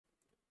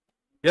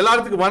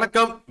எல்லாத்துக்கும்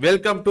வணக்கம்.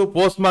 Welcome to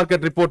post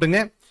market ரிப்போர்ட்டுங்க.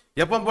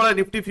 எப்பவும் போல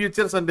Nifty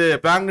futures and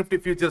bank Nifty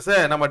ஃபியூச்சர்ஸை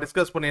நம்ம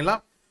டிஸ்கஸ் பண்ணிடலாம்.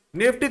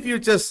 Nifty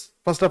features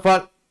first of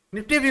all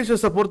Nifty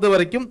ஃபியூச்சர்ஸை பொறுத்த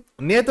வரைக்கும்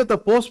நேற்று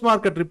போஸ்ட்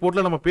மார்க்கெட்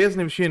ரிப்போர்ட்ல நம்ம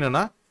பேசின விஷயம்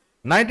என்னன்னா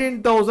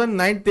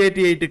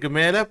 19,938க்கு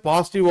மேல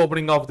positive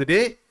opening of the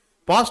day.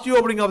 Positive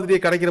opening of the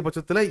டே கிடைக்கிற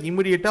பட்சத்தில்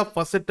இமிடியேட்டா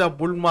first set of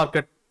bull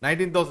market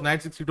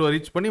 19,962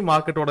 reach பண்ணி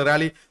மார்க்கெட்டோட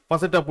rally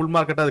first set of bull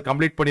market அது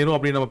கம்ப்ளீட் பண்ணிரும்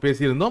அப்படின்னு நம்ம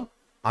பேசியிருந்தோம்.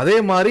 அதே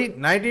மாதிரி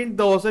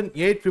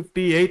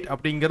 19,858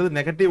 அப்படிங்கிறது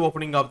நெகட்டிவ்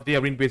ஓப்பனிங் ஆஃப் தி டே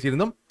அப்படின்னு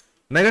பேசியிருந்தோம்.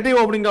 நெகட்டிவ்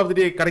ஓப்பனிங் ஆஃப் தி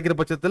டே கிடைக்கிற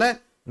பட்சத்தில்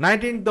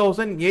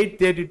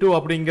 19,832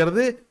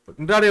 அப்படிங்கிறது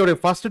இன்ட்ராடேயோட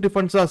ஃபர்ஸ்ட்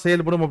டிஃபென்ஸா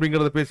செயல்படும்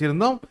அப்படிங்கறத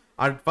பேசியிருந்தோம்.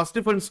 அண்ட் ஃபர்ஸ்ட்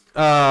டிஃபென்ஸ்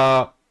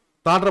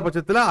தாண்டுற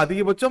பட்சத்தில்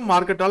அதிகபட்சம்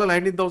மார்க்கெட்டால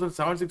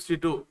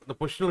 19,762 இந்த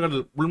பொசிஷனல்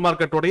புல்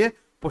மார்க்கெட்டோடைய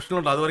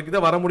பொசிஷனல் அது வரைக்கும்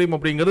தான் வர முடியும்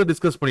அப்படிங்கறத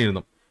டிஸ்கஸ்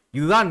பண்ணியிருந்தோம்.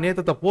 இதுதான்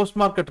நேற்று போஸ்ட்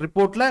மார்க்கெட்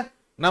ரிப்போர்ட்ல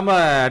நம்ம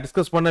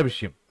டிஸ்கஸ் பண்ண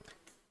விஷயம்.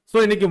 சோ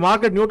இன்னைக்கு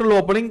market neutral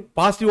opening,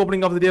 positive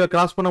opening of the டேவை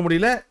கிராஸ் பண்ண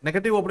முடியல,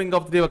 நெகட்டிவ் ஓப்பனிங்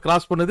ஆஃப் தி டேவை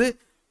கிராஸ் பண்ணுது.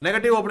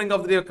 நெகட்டிவ் ஓப்பனிங்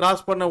ஆஃப் தி டேவை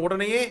கிராஸ் பண்ண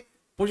உடனேயே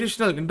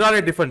positional intraday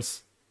defence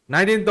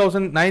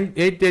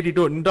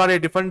 19,832 intraday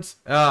defence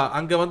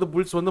அங்க வந்து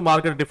புல்ஸ் வந்து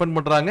மார்க்கெட் டிஃபெண்ட்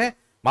பண்றாங்க.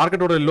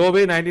 மார்க்கெட்டோட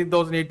லோவே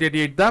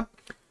 19,838 தான்.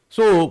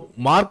 சோ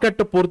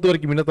மார்க்கெட்டை பொறுத்த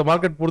வரைக்கும் இந்த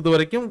மார்க்கெட் பொறுத்த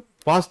வரைக்கும்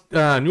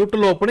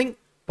neutral opening,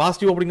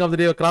 positive opening of the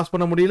டேவை கிராஸ்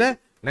பண்ண முடியல,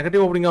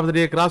 negative opening of the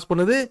day cross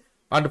பண்ணுது.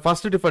 And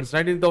first defence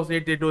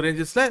 19,882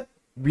 ரேஞ்சஸ்ல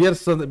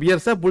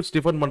பியர்ஸை bulls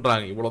defend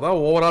பண்றாங்க. இவ்வளவுதான்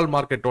ஓவரால்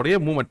மார்க்கெட்டோட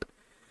மூவ்மெண்ட்.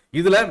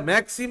 இதுல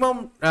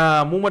மேக்ஸிமம்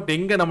மூவ்மெண்ட்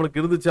எங்க நம்மளுக்கு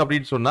இருந்துச்சு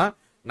அப்படின்னு சொன்னா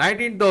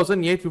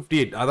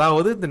 19,858,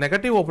 அதாவது இந்த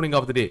negative opening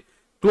of the day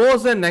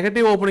close and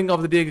negative opening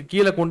of the டேக்கு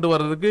கீழே கொண்டு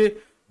வர்றதுக்கு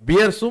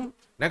பியர்ஸும்,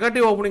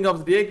 நெகட்டிவ் ஓப்பனிங்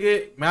ஆஃப் தி டேக்கு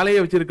மேலேயே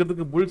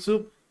வச்சிருக்கிறதுக்கு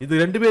புல்ஸும், இது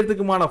ரெண்டு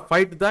பேர்த்துக்குமான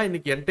ஃபைட் தான்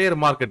இன்னைக்கு என்டையர்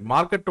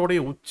மார்க்கெட்டோடைய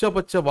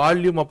உச்சபட்ச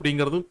வால்யூம்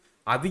அப்படிங்கிறதும்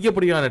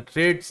அதிகப்படியான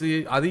ட்ரேட்ஸ்,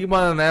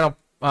 அதிகமான நேரம்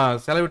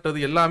செலவிட்டது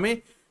எல்லாமே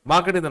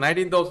மார்க்கெட் இந்த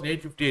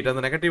 19,858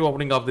 அந்த நெகட்டிவ்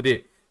ஓப்பனிங் ஆஃப் தி டே.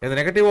 இந்த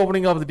நெகட்டிவ்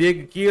ஓப்பனிங் ஆஃப் தி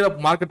டேக்கு கீழே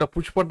மார்க்கெட்டை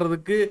புஷ்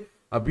பண்றதுக்கு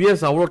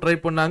பியர்ஸ் அவ்வளோ ட்ரை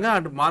பண்ணாங்க.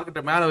 அண்ட்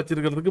மார்க்கெட்டை மேலே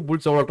வச்சிருக்கிறதுக்கு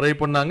புல்ஸ் அவ்வளோ ட்ரை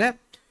பண்ணாங்க.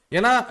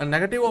 ஏன்னா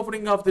நெகட்டிவ்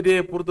ஓப்பனிங் ஆஃப் தி டே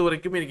பொறுத்த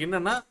வரைக்கும் எனக்கு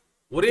என்னன்னா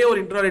ஒரே ஒரு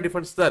இன்ட்ராடே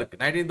டிஃபென்ஸ் தான்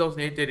இருக்கு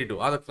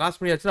 19,882. அதை கிராஸ்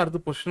பண்ணியாச்சுன்னா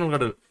அடுத்து பொசிஷனல்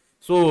கடல்.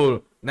 So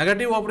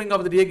negative opening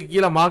of the டேக்கு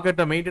கீழே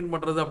மார்க்கெட்டை மெயின்டைன்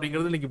பண்றது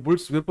அப்படிங்கிறது இன்னைக்கு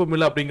புல்ஸ் விருப்பம்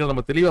இல்லை அப்படிங்கிறத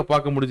நம்ம தெளிவாக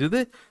பார்க்க முடிஞ்சது.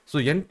 ஸோ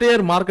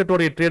என்டையர்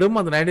மார்க்கெட்டோடைய ட்ரேடும்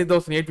அந்த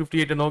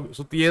 19,858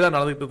 சுத்தியே தான்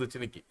நடந்துட்டு இருந்துச்சு.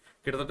 இன்னைக்கு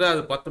கிட்டத்தட்ட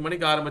அது 10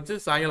 மணிக்கு ஆரம்பிச்சு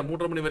சாயங்காலம்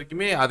 3:30 மணி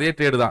வரைக்குமே அதே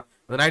ட்ரேடு தான்.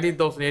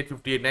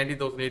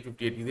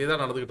 19,858 இதே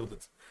தான் நடந்துகிட்டு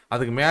இருந்துச்சு.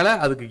 அதுக்கு மேல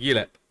அதுக்கு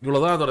கீழே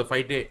இவ்வளவுதான் அதோட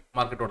ஃபைட்டே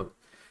மார்க்கெட்டோடது.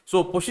 So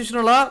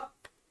பொசிஷனலா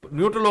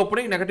neutral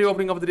opening, negative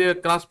opening of the day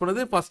cross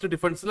பண்ணுது. ஃபர்ஸ்ட்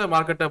டிஃபென்ஸ்ல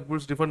மார்க்கெட்டை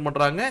புல்ஸ் டிஃபெண்ட்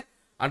பண்றாங்க.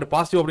 And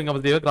positive opening of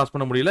the day cross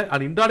பண்ண முடியல.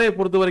 அண்ட் இன்ட்ராடே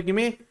பொறுத்த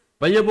வரைக்குமே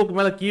பையபோக்கு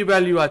மேல கீ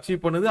வேல்யூ அச்சீவ்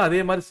பண்ணுது. அதே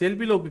மாதிரி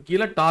செல்பிலோக்கு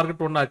கீழே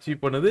டார்கெட் ஒன்று அச்சீவ்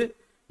பண்ணுது.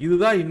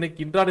 இதுதான் இன்னைக்கு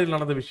இன்ட்ராடேல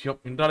நடந்த விஷயம்.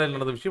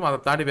 அதை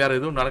தாண்டி வேற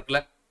எதுவும் நடக்கல.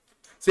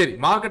 சரி,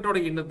 மார்க்கெட்டோட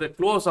இன்னத்த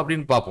க்ளோஸ்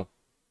அப்படின்னு பார்ப்போம்.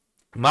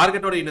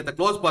 மார்க்கெட்டோட இன்னத்த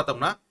க்ளோஸ்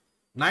பார்த்தோம்னா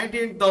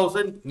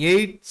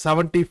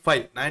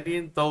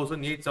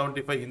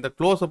 19,875 இந்த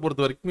க்ளோஸை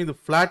பொறுத்த வரைக்கும் இது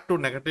ஃபிளாட் டு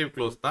நெகட்டிவ்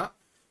க்ளோஸ் தான்.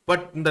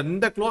 பட்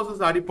இந்த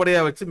க்ளோசஸ்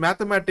அடிப்படையாக வச்சு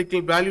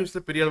மேத்தமேட்டிக்கல் வேல்யூஸ்ல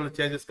பெரிய அளவில்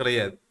சேஞ்சஸ்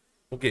கிடையாது.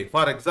 ஓகே,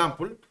 ஃபார்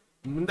எக்ஸாம்பிள்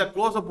இந்த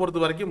க்ளோஸை பொறுத்த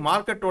வரைக்கும்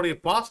மார்க்கெட்டோட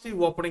பாசிட்டிவ்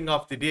ஓப்பனிங்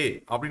ஆஃப் தி டே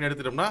அப்படின்னு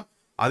எடுத்துட்டோம்னா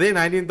அதே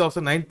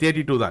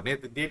 19,932 தான்.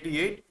 நேற்று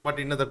 38, பட்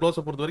இந்த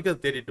க்ளோஸை பொறுத்த வரைக்கும்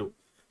அது 32.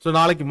 ஸோ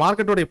நாளைக்கு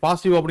மார்க்கெட்டோட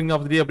பாசிட்டிவ் ஓப்பனிங்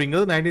ஆஃப் தி டே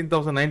அப்படிங்கிறது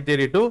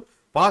 19,932.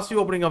 பாசிட்டிவ்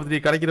ஓப்பனிங் ஆஃப் தி டே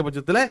கிடைக்கிற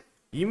பட்சத்தில்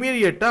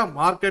இமீடியட்டா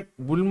மார்க்கெட்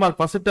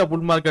ஃபர்ஸ்ட்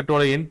புல்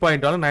மார்க்கெட்டோட எண்ட்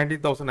பாயிண்டான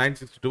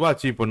 19,962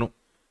 அச்சீவ் பண்ணும்.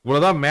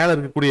 இவ்வளவுதான் மேல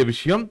இருக்கக்கூடிய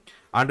விஷயம்.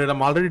 அண்ட்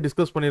நம்ம ஆல்ரெடி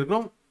டிஸ்கஸ்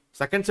பண்ணியிருக்கோம்.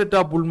 செகண்ட் செட்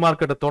ஆஃப் புல்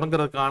மார்க்கெட்டை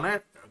தொடங்குறதுக்கான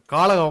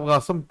கால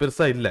அவகாசம்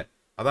பெருசா இல்லை.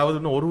 அதாவது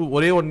இன்னும்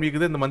ஒரே 1 வீக்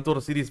தான் இந்த மந்தோட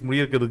சீரீஸ்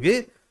முடியிருக்கிறதுக்கு.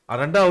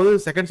 ரெண்டாவது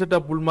second set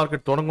of bull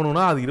market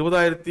தொடங்கணும்னா அது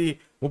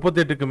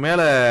 20,038க்கு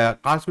மேல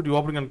கான்ஸ்டிடியூட்டிவ்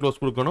ஓப்பனிங் அண்ட் க்ளோஸ்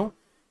கொடுக்கணும்.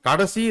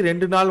 கடைசி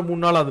 2 நாள் 3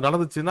 நாள் அது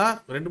நடந்துச்சுன்னா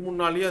 2-3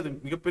 நாள்லயே அது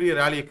மிகப்பெரிய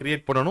ரேலியை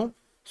கிரியேட் பண்ணணும்.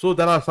 So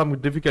there are some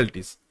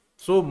difficulties.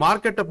 So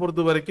மார்க்கெட்டை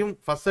பொறுத்த வரைக்கும்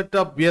ஃபர்ஸ்ட் செட்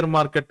ஆஃப் பியர்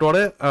மார்க்கெட்டோட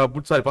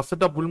ஃபர்ஸ்ட்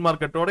செட் ஆஃப் புல்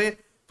மார்க்கெட்டோட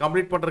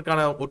கம்ப்ளீட்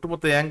பண்றதுக்கான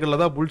ஒட்டுமொத்த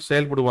ஆங்கிள் தான் புல்ஸ்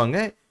செயல்படுவாங்க.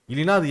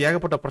 இல்லைன்னா அது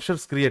ஏகப்பட்ட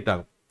ப்ரெஷர்ஸ் கிரியேட்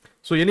ஆகும்.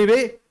 ஸோ எனிவே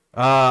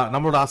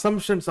நம்மளோட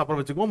அசம்ஷன்ஸ் அப்புறம்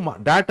வச்சுக்குவோம்.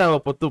 டேட்டாவை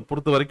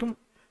பொறுத்த வரைக்கும்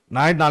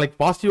நாளைக்கு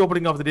பாசிட்டிவ்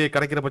ஓப்பனிங் ஆஃப் தி டே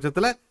கிடைக்கிற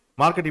பட்சத்தில்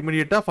மார்க்கெட்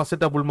இமீடியட்டா ஃபர்ஸ்ட்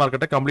செட் ஆஃப் புல்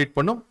மார்க்கெட்டை கம்ப்ளீட்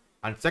பண்ணும்.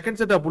 அண்ட் செகண்ட்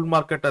செட் ஆஃப் புல்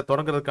மார்க்கெட்டை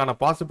தொடங்குறதுக்கான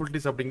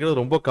பாசிபிலிட்டிஸ் அப்படிங்கிறது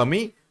ரொம்ப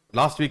கம்மி.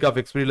 லாஸ்ட் வீக் ஆஃப்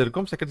எக்ஸ்பீரியல்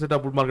இருக்கும். Second set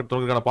of bull market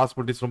தொடங்குறதுக்கான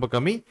possibilities ரொம்ப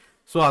கம்மி.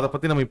 ஸோ அதை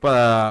பத்தி நம்ம இப்போ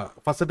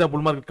first set of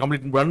bull market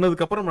complete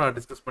பண்ணதுக்கு அப்புறம் நம்ம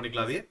டிஸ்கஸ்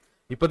பண்ணிக்கலாம். அதே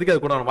இப்போதைக்கு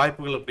அதுக்கூட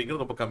வாய்ப்புகள்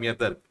அப்படிங்கிறது ரொம்ப கம்மியாக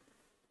தான் இருக்கு.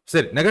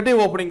 சரி, நெகட்டிவ்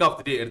ஓப்பனிங் ஆஃப்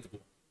தி டே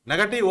எடுத்துப்போம்.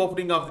 நெகட்டிவ்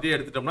ஓப்பனிங் ஆஃப் தி டே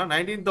எடுத்துட்டோம்னா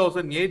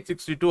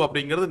 19,862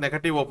 அப்படிங்கிறது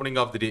நெகட்டிவ் ஓப்பனிங்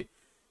ஆஃப் தி டே.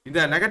 இந்த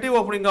நெகட்டிவ்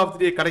ஓப்பனிங் ஆஃப் தி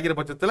டே கிடைக்கிற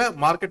பட்சத்தில்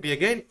மார்க்கெட்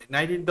எகைன்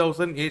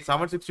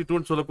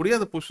 19,762 சொல்லக்கூடிய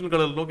அந்த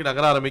பொசிஷன்களை நோக்கி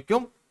நகர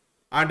ஆரம்பிக்கும்.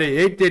 அண்ட்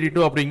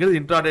 832 அப்படிங்கிறது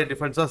இன்ட்ராடே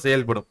டிஃபென்ஸா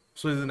செயல்படும்.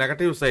 ஸோ இது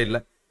நெகட்டிவ் சைடில்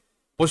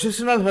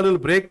பொசிஷனல் ஹெடல்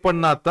பிரேக்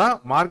பண்ணாதான்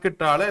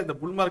மார்க்கெட்டால இந்த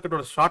புல்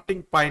மார்க்கெட்டோட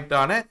ஸ்டார்டிங்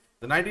பாயிண்டான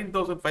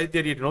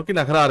 19,538 நோக்கி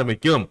நகர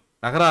ஆரம்பிக்கும்.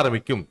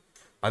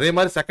 அதே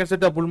மாதிரி second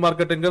set of pull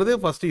மார்க்கெட்டுங்கிறது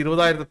first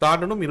 20,000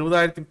 தாண்டணும்,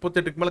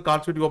 20,038க்கு மேல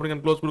கான்ஸ்டிடியூட்டிவ் ஓப்பனிங்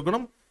அண்ட் க்ளோஸ்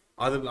கொடுக்கணும்.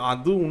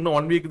 அதுவும் இன்னும்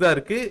 1 வீக் தான்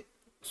இருக்கு.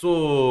 ஸோ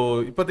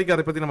இப்போதைக்கு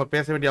அதை பத்தி நம்ம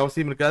பேச வேண்டிய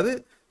அவசியம் இருக்காது.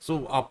 ஸோ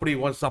அப்படி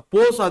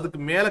சப்போஸ் அதுக்கு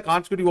மேல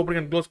கான்ஸ்டிடியூட்டிவ்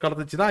ஓப்பனிங் அண்ட் க்ளோஸ்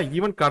கிடைச்சிச்சுன்னா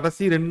ஈவன்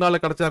கடைசி 2 நாள்ல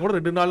கிடைச்சா கூட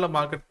 2 நாள்ல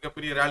மார்க்கெட்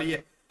பெரிய ரேலியை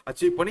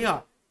அச்சீவ் பண்ணி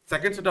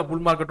செகண்ட் செட் ஆஃப்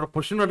புல் மார்க்கெட்டோட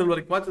பொசிஷன் நடுவில்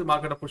வரைக்கும்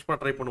மார்க்கெட்டை புஷ் பண்ண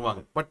ட்ரை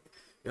பண்ணுவாங்க. பட்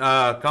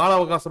கால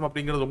அவகாசம்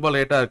அப்படிங்கிறது ரொம்ப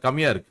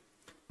கம்மியா இருக்கு.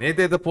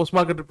 நேற்று போஸ்ட்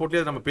மார்க்கெட்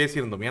ரிப்போர்ட்லயே நம்ம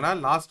பேசியிருந்தோம். ஏன்னா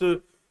லாஸ்ட்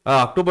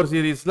அக்டோபர்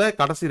சீரீஸ்ல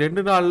கடைசி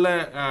 2 நாள்ல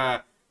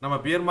நம்ம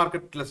பியர்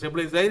மார்க்கெட்ல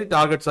ஸ்டெபிலைஸ் ஆகி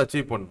டார்கெட்ஸ்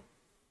அச்சீவ் பண்ணும்.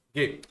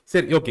 ஓகே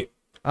சரி ஓகே.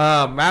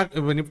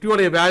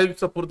 நிஃப்டியோட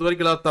வேல்யூஸை பொறுத்த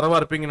வரைக்கும் எல்லாரும் தரவா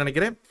இருப்பீங்கன்னு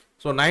நினைக்கிறேன்.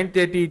 So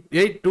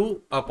 938 to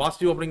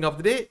positive opening of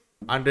the day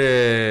and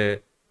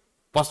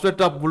first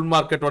set of புல்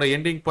மார்க்கெட்டோட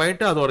எண்டிங்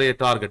பாயிண்ட் அதோடைய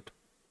target.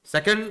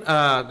 Second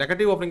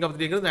negative opening of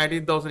the டேங்கிறது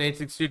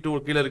 19,862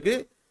 கீழே இருக்கு.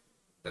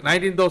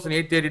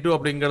 19,832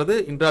 அப்படிங்கிறது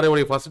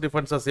இன்ட்ராடே ஃபர்ஸ்ட்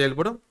டிஃபென்ஸா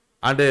செயல்படும்.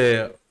 அண்ட்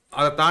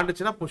அதை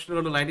தாண்டிச்சுன்னா பொசிஷன்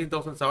நடுவில்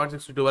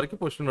 19,762 வரைக்கும்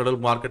பொசிஷன்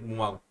நடுவில் மார்க்கெட்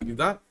மூவ் ஆகும்.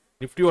 இதுதான்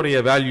நிஃப்டியோடைய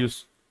values.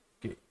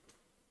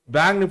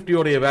 Bank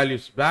நிஃப்டியோடைய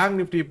values, bank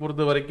Nifty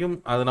பொறுத்த வரைக்கும்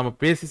அது நம்ம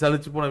பேசி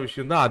சலிச்சு போன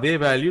விஷயம் தான். அதே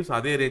வேல்யூஸ்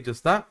அதே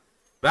ரேஞ்சஸ் தான்.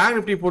 பேங்க்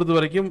நிஃப்டி பொறுத்த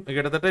வரைக்கும்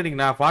கிட்டத்தட்ட இன்னைக்கு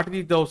நான்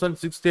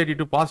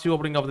 43,682 positive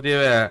opening of the day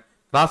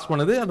cross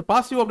பண்ணுது. அந்த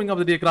positive opening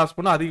of the day cross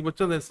பண்ணா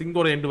அதிகபட்சம் அந்த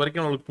சிங்கோட எண்டு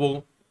வரைக்கும் நம்மளுக்கு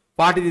போகும்.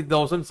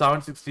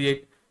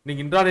 43,768.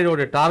 இன்னைக்கு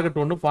இன்ட்ராடேயோட டார்கெட்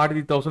ஒன்று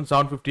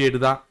 43,758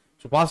 தான்.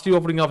 So positive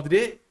opening of the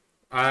day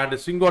and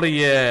ஸ்விங்கோட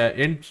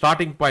end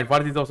starting point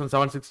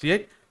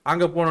 43,768.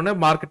 அங்க போனோடனே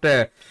மார்க்கெட்டை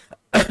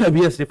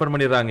விஎஸ் டிஃபன்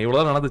பண்ணிடுறாங்க.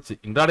 இவ்வளவுதான் நடந்துச்சு.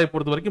 இன்ட்ராடே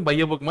பொறுத்த வரைக்கும்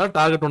பையப்புக்கு மேல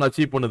டார்கெட் ஒன்று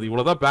அச்சீவ் பண்ணுது.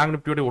 இவ்வளவுதான் பேங்க்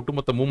நிஃப்டியோட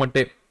ஒட்டுமொத்த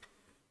மூவ்மெண்ட்டே.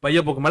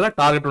 பையப்புக்கு மேல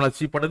டார்கெட் ஒன்று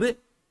அச்சீவ் பண்ணுது,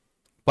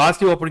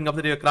 positive opening of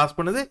the day cross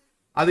பண்ணுது.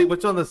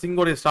 அதிகபட்சம் அந்த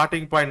சிங்கோட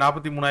ஸ்டார்டிங் பாயிண்ட்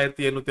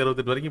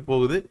 43,768 வரைக்கும்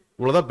போகுது.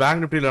 இவ்வளவுதான்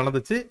பேங்க் நிஃப்டியில்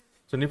நடந்துச்சு.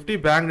 ஸோ நிஃப்டி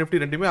பேங்க்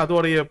நிஃப்டி ரெண்டுமே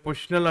அதோடைய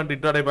பொசிஷனல் அண்ட்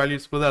இன்ட்ராடே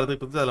வேல்யூஸ்க்கு தான்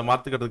எடுத்துக்கிட்டு அதில்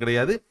மாற்றுக்கிறது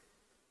கிடையாது.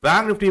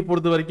 பேங்க் நிஃப்டியை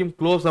பொறுத்த வரைக்கும்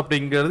க்ளோஸ்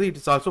அப்படிங்கிறது it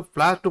is also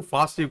flat to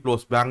positive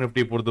close. Bank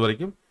நிஃப்டியை பொறுத்த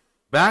வரைக்கும்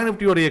பேங்க்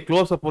நிஃப்டியோடைய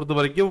க்ளோஸை பொறுத்த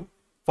வரைக்கும்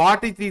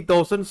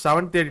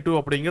 43,732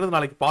 அப்படிங்கிறது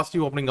நாளைக்கு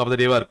பாசிட்டிவ் ஓப்பனிங் ஆஃப் த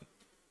டேவா இருக்கு.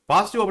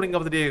 பாசிட்டிவ் ஓப்பனிங்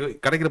ஆஃப் த டே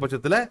கிடைக்கிற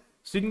பட்சத்தில்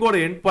சிங்கோட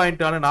எண்ட்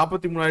பாயிண்டான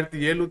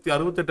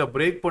 43,768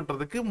 பிரேக்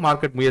பண்றதுக்கு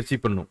மார்க்கெட் முயற்சி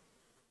பண்ணும்.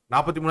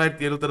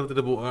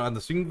 43,768 அந்த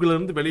சிங்கிள்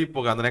இருந்து வெளியே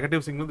போக, அந்த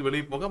நெகட்டிவ் சிங்கிள் இருந்து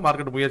வெளியே போக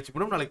மார்க்கெட் முயற்சி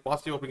பண்ணும். நாளைக்கு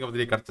பாசிட்டிவ் ஓப்பனிங் ஆஃப்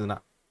தி டே கிடைச்சதுன்னா,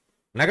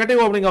 நெகட்டிவ்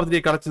ஓப்பனிங் ஆஃப் தி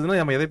டே கிடைச்சதுன்னா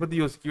நம்ம எதை பத்தி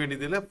யோசிக்க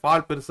வேண்டியது இல்லை.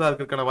 ஃபால் பெருசா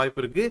இருக்கிறதுக்கான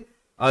வாய்ப்பு இருக்கு.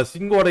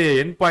 சிங்கோடைய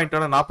எண்ட்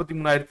பாயிண்டான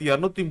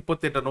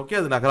 43,238 நோக்கி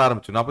அது நகர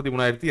ஆரம்பிச்சிடும்.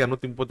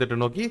 43,238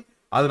 நோக்கி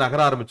அது நகர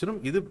ஆரம்பிச்சிடும்.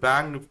 இது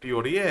பேங்க்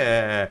நிஃப்டியோடைய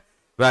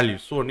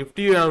வேல்யூஸ். ஸோ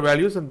நிஃப்டியோட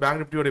வேல்யூஸ் அண்ட்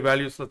பேங்க் நிஃப்டியோட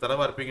வேல்யூஸ்ல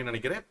தரவா இருப்பீங்கன்னு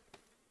நினைக்கிறேன்.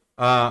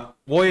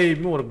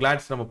 ஓஐமே ஒரு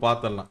கிளான்ஸ் நம்ம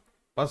பார்த்துடலாம்.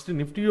 ஃபர்ஸ்ட்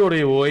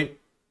நிஃப்டியோடைய ஓஐ,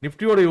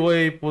 நிஃப்டியோடைய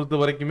ஓஐ பொறுத்த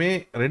வரைக்குமே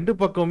ரெண்டு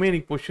பக்கமே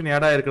இன்னைக்கு பொசிஷன்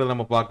ஏடா இருக்கிறத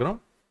நம்ம பார்க்குறோம்.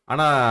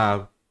 ஆனால்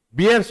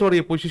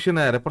பியர்ஸோடைய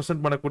பொசிஷனை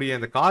ரெப்ரசென்ட் பண்ணக்கூடிய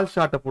இந்த கால்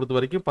ஷார்ட்டை பொறுத்த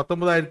வரைக்கும்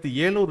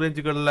 19,700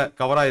 ரேஞ்சுகளில்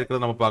கவராக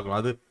இருக்கிறத நம்ம பார்க்கணும்.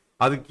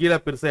 அது கீழே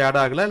பெருசாக ஆட்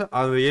ஆகல.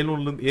 அது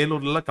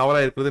 700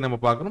 கவராக இருக்கிறது நம்ம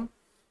பார்க்கணும்.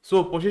 ஸோ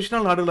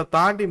பொசிஷனல் நடுவில்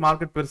தாண்டி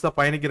மார்க்கெட் பெருசாக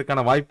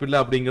பயணிக்கிறதுக்கான வாய்ப்பு இல்லை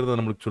அப்படிங்கிறது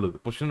நம்மளுக்கு சொல்லுது.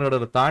 பொசிஷனல்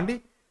நடுவில் தாண்டி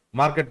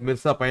மார்க்கெட்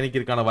பெருசாக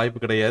பயணிக்கிறதுக்கான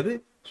வாய்ப்பு கிடையாது.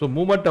 ஸோ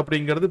மூவ்மெண்ட்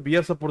அப்படிங்கிறது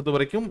பியர்ஸை பொறுத்த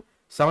வரைக்கும்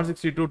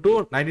 762 டு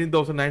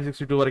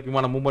 19,962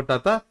 வரைக்குமான மூவ்மெண்ட்டாக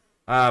தான்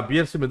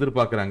பியர்ஸும்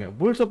எதிர்பார்க்குறாங்க.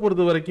 புல்ஸை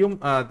பொறுத்த வரைக்கும்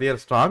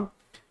தேர் ஸ்ட்ராங்.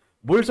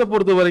 புல்ஸை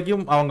பொறுத்த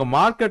வரைக்கும் அவங்க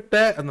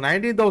மார்க்கெட்டை அந்த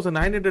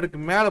 19,900க்கு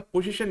மேலே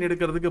பொசிஷன்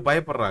எடுக்கிறதுக்கு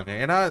பயப்படுறாங்க.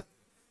 ஏன்னா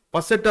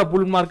ஃபர்ஸ்ட் செட் ஆஃப்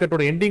புல்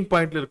மார்க்கெட்டோட எண்டிங்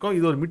பாயிண்ட்ல இருக்கும்.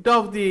 இது ஒரு மிட்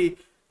ஆஃப் தி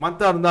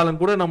மந்த்தா இருந்தாலும்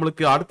கூட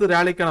நம்மளுக்கு அடுத்த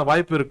ரேலிக்கான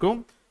வாய்ப்பு இருக்கும்.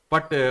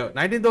 பட்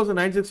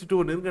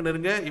 19,962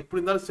 நெருங்க எப்படி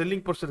இருந்தாலும்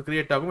செல்லிங் ப்ரெஷர்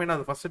கிரியேட் ஆகும். ஏன்னா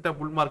அது first set of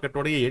pull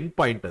மார்க்கெட்டோடைய end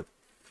point அது.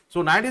 ஸோ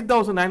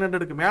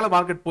 19,900க்கு மேல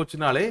மார்க்கெட்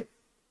போச்சுனாலே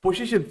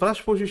பொசிஷன்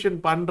ஃப்ரெஷ் பொசிஷன்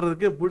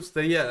பண்றதுக்கு புல்ஸ்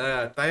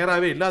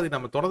தயாராகவே இல்லை. அது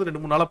நம்ம தொடர்ந்து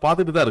 2-3 நாளா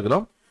பார்த்துட்டு தான்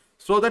இருக்கிறோம்.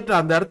 ஸோ தட்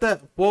அந்த இடத்த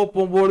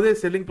போகும்போதே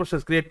செல்லிங்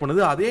ப்ரெஷர் கிரியேட்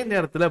பண்ணுது. அதே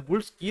நேரத்தில்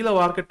புல்ஸ் கீழே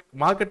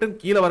மார்க்கெட்டும்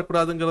கீழே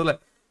வரக்கூடாதுங்கிறதுல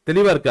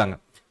தெளிவா இருக்காங்க.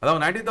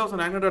 அதாவது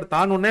 19,900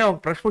 தானே அவங்க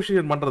ஃப்ரெஷ்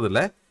பொசிஷன் பண்றது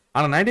இல்லை.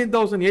 ஆனால்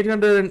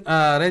 19,800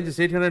 ரேஞ்சஸ்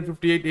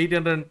 858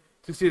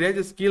 860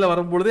 ரேஞ்சஸ் கீழே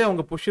வரும்பொழுதே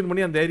அவங்க பொசிஷன்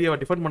பண்ணி அந்த ஏரியாவை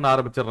டிஃபெண்ட் பண்ண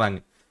ஆரம்பிச்சிடுறாங்க.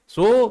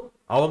 ஸோ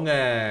அவங்க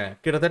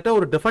கிட்டத்தட்ட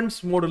ஒரு டிஃபென்ஸ்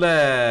மோடில்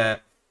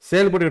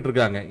செயல்பட்டு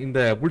இருக்காங்க இந்த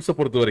புல்ஸை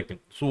பொறுத்த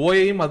வரைக்கும். ஸோ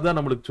ஓஏயும் அதுதான்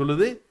நம்மளுக்கு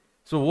சொல்லுது.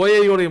 ஸோ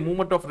ஓஏயோடைய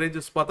மூவ்மெண்ட் ஆஃப்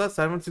ரேஞ்சஸ் பார்த்தா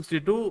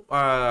 762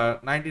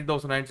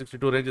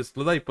 19,962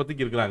 ரேஞ்சஸ்ல தான்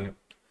இப்போதைக்கு இருக்கிறாங்க.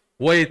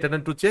 OA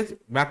tent to change,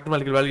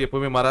 magnetic value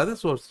எப்பவுமே மாறாது.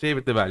 So stay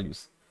with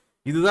values.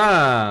 இதுதான்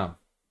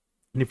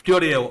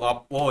நிஃப்டியோடைய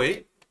ஓஏ.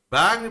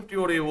 பேங்க்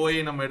நிஃப்டியோடைய ஓஏ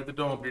நம்ம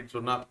எடுத்துட்டோம் அப்படின்னு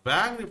சொன்னா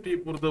பேங்க் நிஃப்டி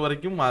பொறுத்த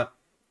வரைக்கும்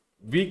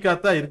வீக்கா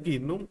தான் இருக்கு.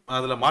 இன்னும்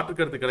அதுல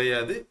மாற்றுக்கிறது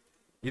கிடையாது.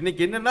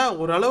 இன்னைக்கு என்னன்னா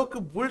ஓரளவுக்கு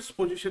புல்ஸ்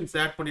பொசிஷன்ஸ்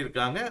ஆட்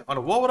பண்ணியிருக்காங்க.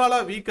 ஆனால் ஓவராலா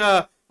வீக்கா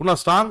இன்னும்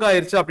ஸ்ட்ராங்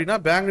ஆயிருச்சு அப்படின்னா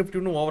பேங்க் நிஃப்டி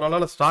இன்னும்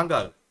ஓவராலா ஸ்ட்ராங்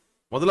ஆகுது.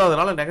 முதல்ல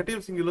அதனால நெகட்டிவ்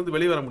சிங்கிள் இருந்து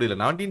வெளியே வர முடியல.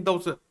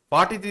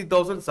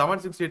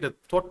 43,768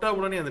 தொட்ட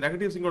உடனே அந்த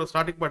நெகட்டிவ் சிங்கோட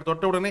ஸ்டார்டிங் பாயிண்ட்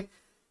தொட்ட உடனே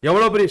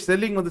எவ்வளவு பெரிய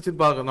செல்லிங்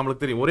வந்துச்சுன்னு பார்க்க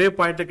நம்மளுக்கு தெரியும். ஒரே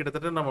பாயிண்ட்ல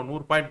கிட்டத்தட்ட நம்ம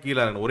 100 பாயிண்ட் கீழே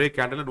இருக்கணும். ஒரே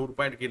கேண்டில் 100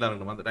 பாயிண்ட் கீழே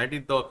இருக்கணும். அந்த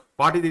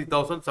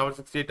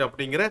 43,768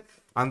 அப்படிங்கிற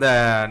அந்த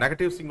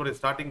நெகட்டிவ் சிங்கோட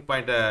ஸ்டார்டிங்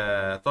பாயிண்ட்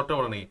தொட்ட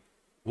உடனே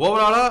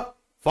ஓவராலா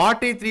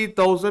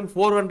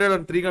 43,400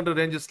 and 300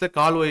 ரேஞ்சஸ்ல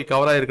கால் ஓய்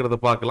கவர் ஆயிருக்கிறத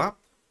பார்க்கலாம்.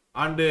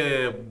 அண்டு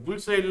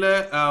புல் சைடில்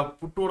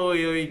புட்டோட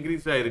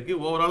இன்க்ரீஸ் ஆயிருக்கு.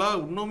 ஓவராலா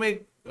இன்னுமே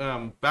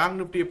பேங்க்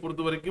நிஃப்டியை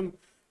பொறுத்த வரைக்கும்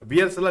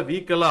பியர்ஸ் எல்லாம்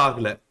வீக் எல்லாம்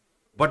ஆகல.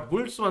 பட்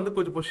புல்ஸ் வந்து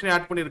கொஞ்சம் பொசிஷன்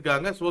ஆட்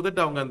பண்ணியிருக்காங்க. ஸோ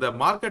தட் அவங்க அந்த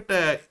மார்க்கெட்டை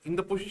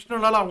இந்த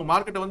பொசிஷனால அவங்க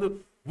மார்க்கெட்டை வந்து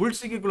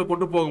புல்சிங்குள்ள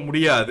கொண்டு போக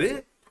முடியாது.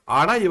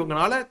 ஆனா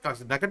இவங்கனால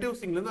நெகட்டிவ்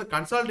சிங்ல இருந்து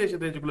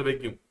கன்சாலிடேஷன் ரேஞ்சுக்குள்ள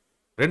வைக்கும்.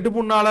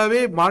 2-3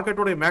 நாளாவே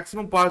மார்க்கெட்டோட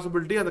மேக்ஸிமம்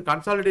பாசிபிலிட்டி அந்த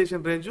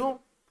கன்சாலிடேஷன் ரேஞ்சும்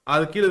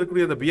அது கீழே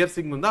இருக்கக்கூடிய அந்த பியர்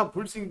சிங் தான்.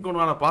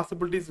 புல்சிங்கான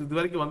பாசிபிலிட்டிஸ் இது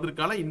வரைக்கும்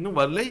வந்திருக்காங்க, இன்னும்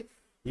வரலை.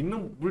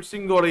 இன்னும்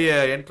புல்சிங்கோடைய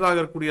என்டர்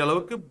ஆகக்கூடிய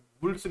அளவுக்கு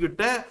புல்ஸ்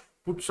கிட்ட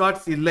புட்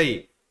ஷார்ட்ஸ் இல்லை.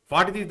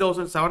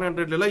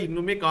 43,700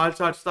 இன்னுமே கால்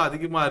ஷார்ட்ஸ் தான்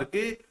அதிகமா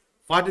இருக்கு.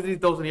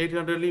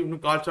 43,800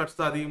 இன்னும் கால் ஷார்ட்ஸ்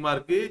தான் அதிகமா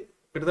இருக்கு.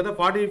 கிட்டத்தட்ட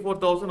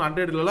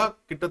 44,100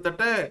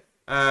 கிட்டத்தட்ட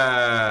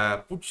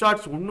புட்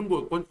ஷார்ட்ஸ்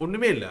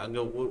ஒண்ணுமே இல்லை. அங்க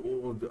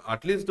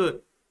அட்லீஸ்ட்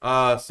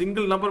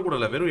சிங்கிள் நம்பர் கூட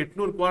இல்லை, வெறும்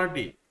 800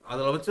 குவான்டிட்டி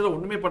அதில் வச்சு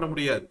ஒண்ணுமே பண்ண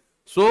முடியாது.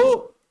 ஸோ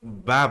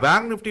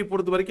பேங்க் நிஃப்டி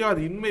பொறுத்த வரைக்கும்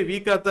அது இன்னுமே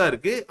வீக்கா தான்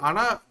இருக்கு.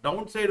 ஆனா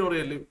டவுன் சைடு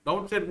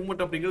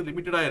மூவ்மெண்ட் அப்படிங்கிறது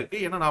லிமிட்டடா இருக்கு.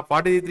 ஏன்னா நான்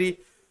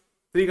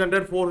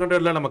 43,300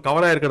 400 நம்ம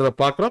கவர் ஆயிருக்கிறத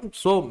பாக்குறோம்.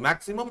 ஸோ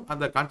மேக்சிமம்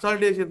அந்த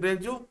கன்சாலிடேஷன்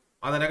ரேஞ்சும்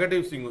அந்த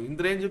நெகட்டிவ் சிங்கும் இந்த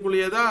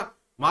ரேஞ்சுக்குள்ளேயே தான்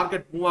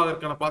மார்க்கெட் மூவ்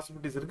ஆகிறதுக்கான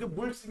பாசிபிலிட்டிஸ் இருக்கு.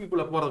 புல்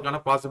சிங்குக்குள்ள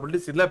போறதுக்கான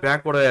பாசிபிலிட்டிஸ் இல்ல.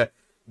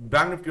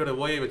 பேங்க் நிஃப்டியோட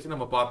ஓயை வச்சு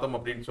நம்ம பார்த்தோம்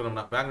அப்படின்னு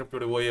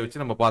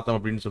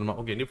சொன்னோம்னா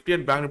ஓகே, நிஃப்டி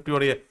அண்ட் பேங்க்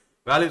நிஃப்டியோட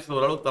வேல்யூஸ்ல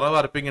ஓரளவுக்கு தரவா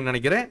இருப்பீங்கன்னு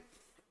நினைக்கிறேன்.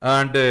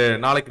 அண்ட்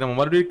நாளைக்கு நம்ம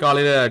மறுபடியும்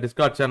காலையில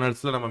டிஸ்கார்ட்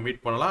சேனல்ஸ்ல நம்ம மீட்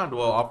பண்ணலாம். And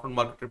after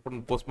market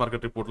report post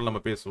market ரிப்போர்ட்ல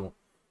நம்ம பேசுவோம்.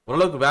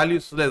 ஓரளவுக்கு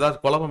வேல்யூஸ்ல ஏதாவது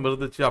குழப்பம்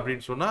இருந்துச்சு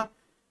அப்படின்னு சொன்னா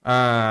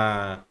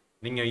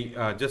நீங்க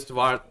ஜஸ்ட்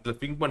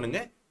திங்க்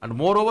பண்ணுங்க. அண்ட்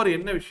மோர் ஓவர்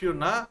என்ன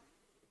விஷயம்னா,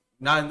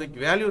 நான் இந்த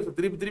வேல்யூஸ்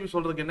திருப்பி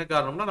சொல்றதுக்கு என்ன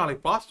காரணம்னா,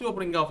 நாளைக்கு positive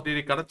opening of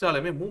day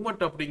கிடைச்சாலுமே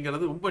movement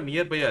அப்படிங்கிறது ரொம்ப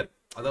நியர்பையா இருக்கு.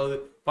 அதாவது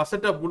ஃபர்ஸ்ட்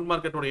செட் ஆஃப் புல்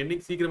மார்க்கெட்டோட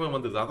எண்ணிக்கை சீக்கிரமே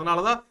வந்துருது.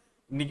 அதனாலதான்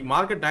இன்னைக்கு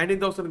மார்க்கெட்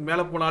 19,000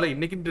 மேல போனாலே,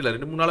 இன்னைக்கு இல்ல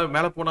 2-3 நாள்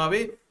மேல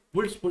போனாவே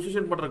புல்ஸ்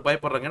பொசிஷன் பண்றதுக்கு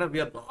பயப்படுறாங்க.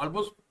 ஏன்னா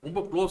ஆல்மோஸ்ட் ரொம்ப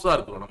க்ளோஸா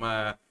இருக்கும். நம்ம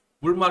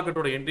புல்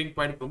மார்க்கெட்டோட என்ட்ரிங்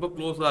பாயிண்ட் ரொம்ப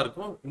க்ளோஸா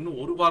இருக்கும். இன்னும்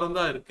ஒரு வாரம்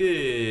தான் இருக்கு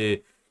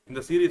இந்த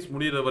சீரீஸ்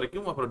முடிகிற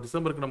வரைக்கும். அப்புறம்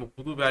டிசம்பருக்கு நம்ம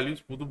புது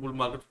வேல்யூஸ், புது புல்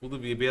மார்க்கெட்ஸ்,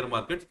 புது பேர்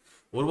மார்க்கெட்ஸ்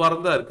ஒரு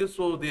வாரம் தான் இருக்கு.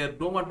 So there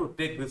don't want to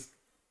take risk.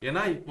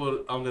 ஏன்னா இப்போ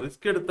அவங்க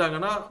ரிஸ்க்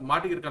எடுத்தாங்கன்னா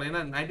மாட்டிக்கிருக்காங்க.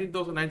 ஏன்னா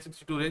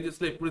 19,962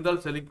 ரேஞ்சஸ்ல எப்படி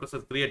இருந்தாலும் செல்லிங்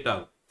ப்ரெஷர் கிரியேட்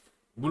ஆகும்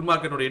புல்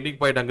மார்க்கெட்டோட எண்டிங்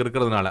பாயிண்ட் அங்க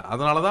இருக்கிறதுனால.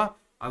 அதனாலதான்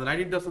அந்த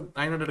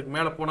 19,900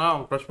 மேல போனா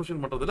அவங்க ப்ரெஷ்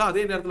பொசிஷன் பண்றது இல்லை.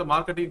 அதே நேரத்தில்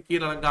மார்க்கெட்டிங்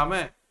கீழே இறங்காம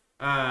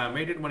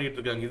மெயின்டைன் பண்ணிட்டு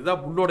இருக்காங்க.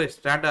 இதுதான் புல்லோட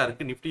ஸ்டாண்டா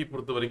இருக்கு நிஃப்டியை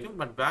பொறுத்த வரைக்கும்.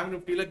 பட் பேங்க்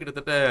நிஃப்டியில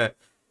கிட்டத்தட்ட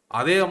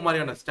அதே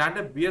மாதிரியான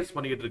ஸ்டாண்டை பியர்ஸ்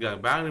பண்ணிக்கிட்டு இருக்காங்க.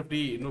 பேங்க் நிஃப்டி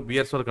இன்னும்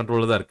பியர்ஸோட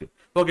கண்ட்ரோல்ல தான் இருக்கு.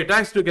 Okay,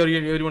 thanks to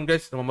every one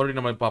guys. நம்ம மறுபடியும்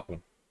நம்ம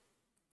பார்ப்போம்.